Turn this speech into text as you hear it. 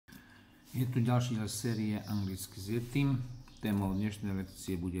Je tu ďalší diel série Anglicky s J10. Témou dnešnej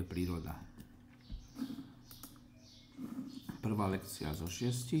lekcie bude príroda. Prvá lekcia zo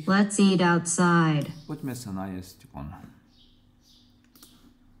 6. Let's eat outside. Poďme sa najesť von.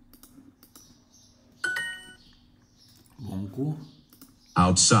 Vonku.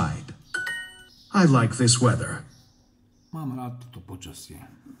 Outside. I like this weather. Mám rád toto počasie.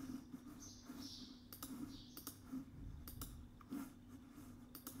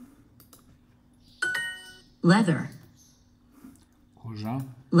 Leather. Koža.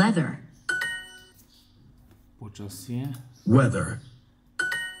 Leather. Počasie. Weather.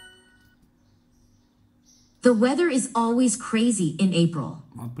 The weather is always crazy in April.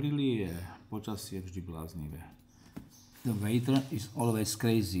 V apríli je počasie vždy bláznivé. The weather is always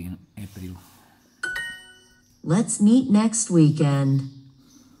crazy in April. Let's meet next weekend.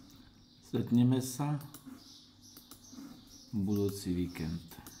 Stretneme sa budúci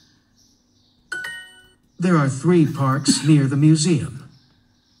víkend. There are 3 parks near the museum.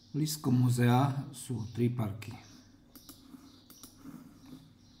 Blízko muzea sú 3 parky.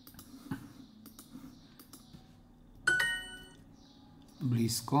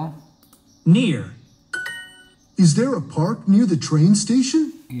 Blízko. Near. Is there a park near the train station?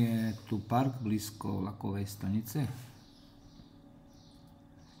 Je tu park blízko vlakovej stanice?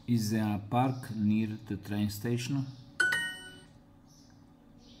 Is there a park near the train station?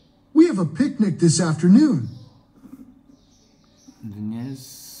 We have a picnic this afternoon. Dnes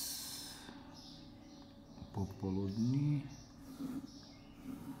popoludní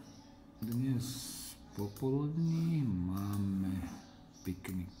máme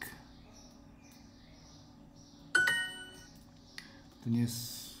piknik. Dnes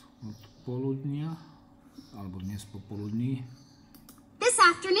odpoludnia alebo dnes popoludní. This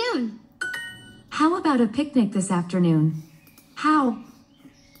afternoon. How about a picnic this afternoon? How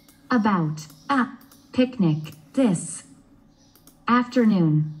about a picnic this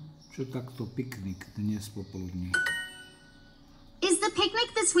afternoon? Čo takto piknik dnes popoludní? Is the picnic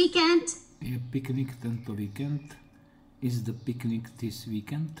this weekend? Je piknik tento víkend? Is the picnic this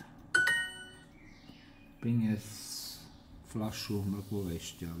weekend? Prinies fľašu mrkvovej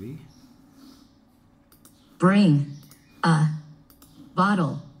šťavy. Bring a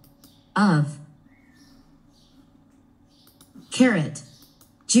bottle of carrot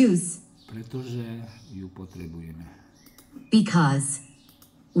juice. Pretože ju potrebujeme. Because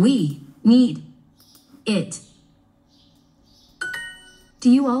we need it.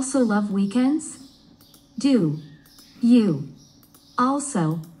 Do you also love weekends? Do you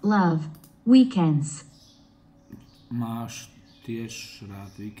also love weekends? Máš tiež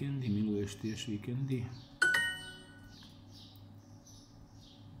rád víkendy? Miluješ tiež víkendy?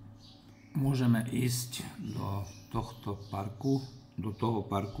 Môžeme ísť do toho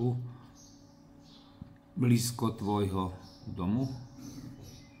parku blízko tvojho domu?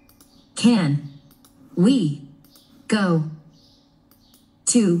 Can we go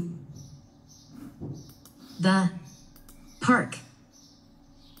to the park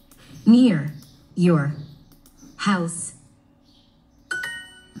near your house?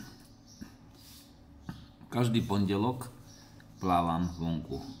 Každý pondelok plávam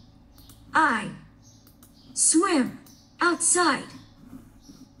vonku. I swim outside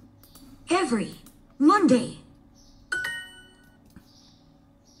every Monday.